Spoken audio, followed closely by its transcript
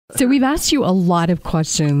So we've asked you a lot of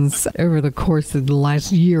questions over the course of the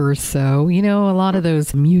last year or so. You know, a lot of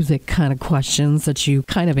those music kind of questions that you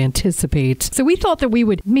kind of anticipate. So we thought that we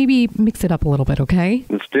would maybe mix it up a little bit, okay?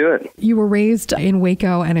 Let's do it. You were raised in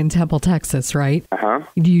Waco and in Temple, Texas, right? Uh-huh.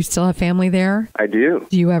 Do you still have family there? I do.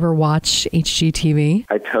 Do you ever watch HGTV?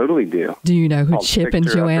 I totally do. Do you know who Chip and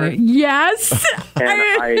Joanna? Yes! And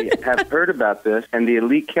I have heard about this, and the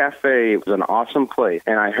Elite Cafe was an awesome place,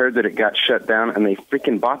 and I heard that it got shut down, and they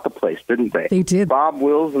freaking bought the place, didn't they? They did. Bob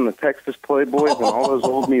Wills and the Texas Playboys and all those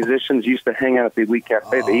old musicians used to hang out at the Elite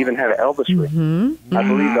Cafe. They even had an Elvis ring. I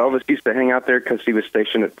believe Elvis used to hang out there because he was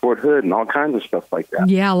stationed at Fort Hood and all kinds of stuff like that.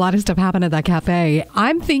 Yeah, a lot of stuff happened at that cafe.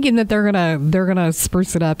 I'm thinking that they're gonna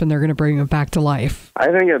spruce it up and they're gonna bring it back to life. I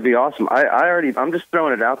think it'd be awesome. I'm just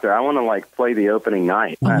throwing it out there. I want to play the opening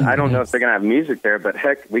night. I don't know if they're gonna have music there, but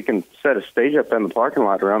heck, we can set a stage up in the parking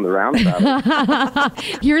lot around the roundabout.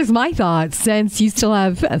 Here's my thought. Since you still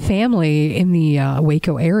have a family in the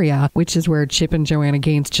Waco area, which is where Chip and Joanna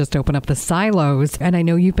Gaines just opened up the Silos, and I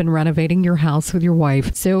know you've been renovating your house with your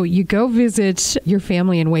wife, so you go visit your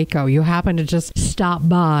family in Waco. You happen to just stop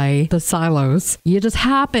by the Silos. You just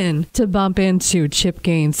happen to bump into Chip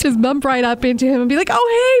Gaines. Just bump right up into him and be like,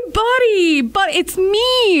 "Oh, hey, buddy, but it's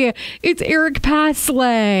me. It's Eric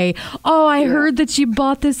Paslay. Oh, I heard that you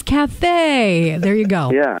bought this cafe." There you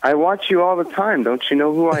go. Yeah, I watch you all the time. Don't you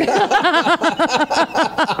know who I am?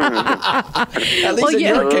 At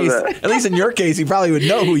least in your case, he probably would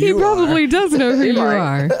know who you are. He probably does know who you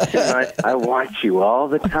are. I watch you all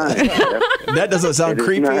the time. That doesn't sound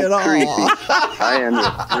creepy at all. Creepy. I am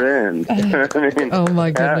your friend. Oh,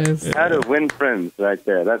 my goodness. How to win friends right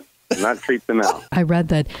there. That's not treat them out. I read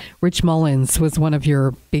that Rich Mullins was one of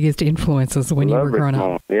your biggest influences when you were growing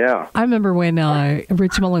up. Yeah. I remember when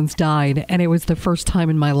Rich Mullins died, and it was the first time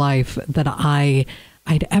in my life that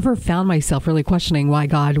I'd ever found myself really questioning why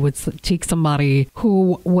God would take somebody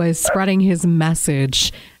who was spreading his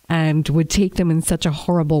message and would take them in such a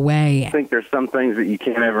horrible way. I think there's some things that you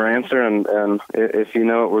can't ever answer, and if you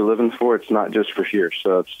know what we're living for, it's not just for here.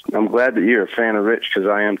 So I'm glad that you're a fan of Rich, because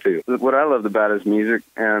I am too. What I loved about his music,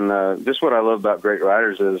 and just what I love about great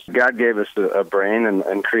writers, is God gave us a brain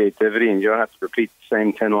and creativity, and you don't have to repeat the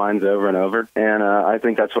same 10 lines over and over. And I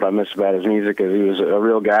think that's what I miss about his music, is he was a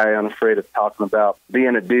real guy, unafraid of talking about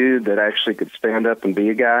being a dude that actually could stand up and be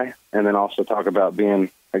a guy, and then also talk about being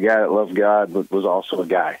a guy that loved God but was also a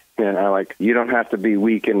guy. And you don't have to be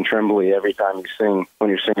weak and trembly every time you sing when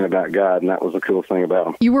you're singing about God, and that was the cool thing about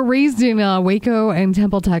him. You were raised in Waco and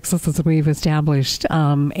Temple, Texas, as we've established,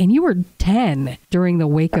 and you were 10 during the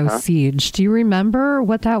Waco Siege. Do you remember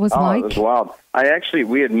what that was like? It was wild.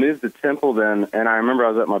 We had moved to Temple then, and I remember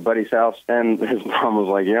I was at my buddy's house, and his mom was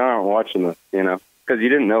like, "You aren't watching this, because you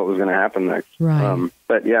didn't know what was going to happen next." Right.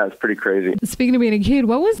 But yeah, it's pretty crazy. Speaking of being a kid,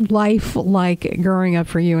 what was life like growing up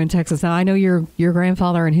for you in Texas? Now, I know your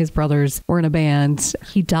grandfather and his brothers were in a band.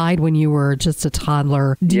 He died when you were just a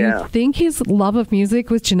toddler. Do you think his love of music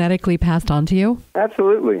was genetically passed on to you?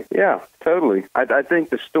 Absolutely. Yeah, totally. I think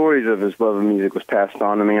the stories of his love of music was passed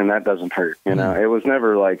on to me, and that doesn't hurt. It was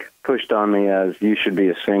never pushed on me as you should be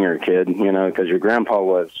a singer, kid, because your grandpa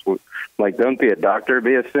was. Don't be a doctor,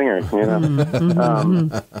 be a singer, So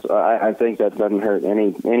I think that doesn't hurt.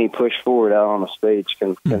 Any push forward out on the stage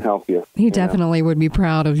can help you. He definitely would be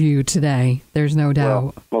proud of you today. There's no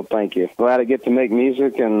doubt. Well, thank you. Glad I get to make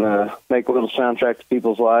music and make a little soundtrack to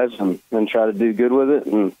people's lives and try to do good with it.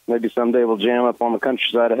 And maybe someday we'll jam up on the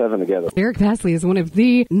countryside of heaven together. Eric Paslay is one of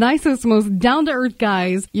the nicest, most down-to-earth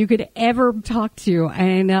guys you could ever talk to.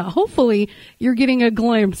 And hopefully you're getting a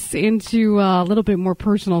glimpse into a little bit more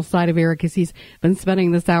personal side of Eric as he's been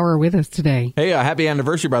spending this hour with us today. Hey, happy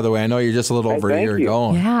anniversary, by the way. I know you're just a little over a year ago.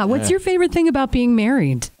 Yeah. What's your favorite thing about being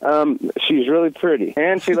married? She's really pretty,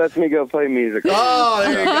 and she lets me go play music. Oh,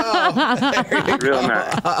 there you go. Real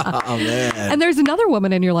nice. Oh, man. And there's another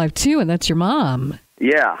woman in your life, too, and that's your mom.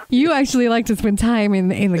 Yeah. You actually like to spend time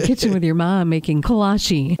in the kitchen with your mom making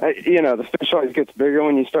kolache. The fish always gets bigger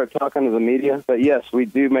when you start talking to the media. But yes, we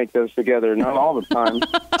do make those together. Not all the time.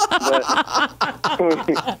 But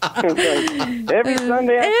every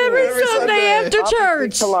Sunday after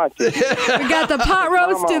church. We got the pot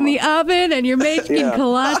roast in the oven, and you're making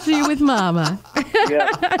kolache with Mama.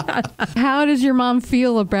 Yeah. How does your mom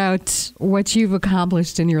feel about what you've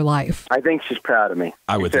accomplished in your life? I think she's proud of me.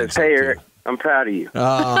 I would think so, "Hey, too. Eric, I'm proud of you.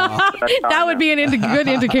 That would be a good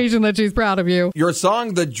indication that she's proud of you. Your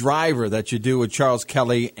song, The Driver, that you do with Charles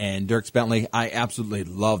Kelly and Dierks Bentley, I absolutely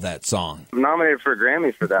love that song. I'm nominated for a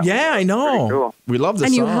Grammy for that. Yeah, I know. Cool. We love this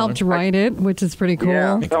and song. And you helped write it, which is pretty cool.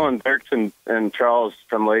 Yeah, I'm telling Dierks and Charles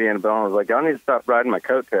from Lady Antebellum, I was like, I need to stop riding my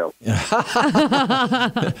coattails.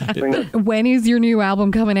 When is your new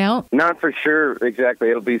album coming out? Not for sure exactly.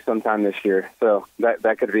 It'll be sometime this year. So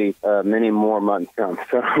that could be many more months come.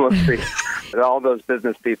 So we'll see. All those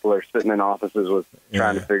business people are sitting in offices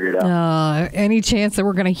trying to figure it out. Any chance that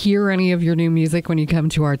we're going to hear any of your new music when you come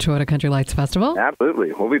to our Toyota Country Lights Festival?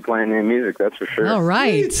 Absolutely. We'll be playing new music, that's for sure. All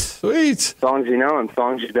right. Sweet. Songs you know and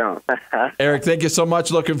songs you don't. Eric, thank you so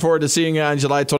much. Looking forward to seeing you on July 20th.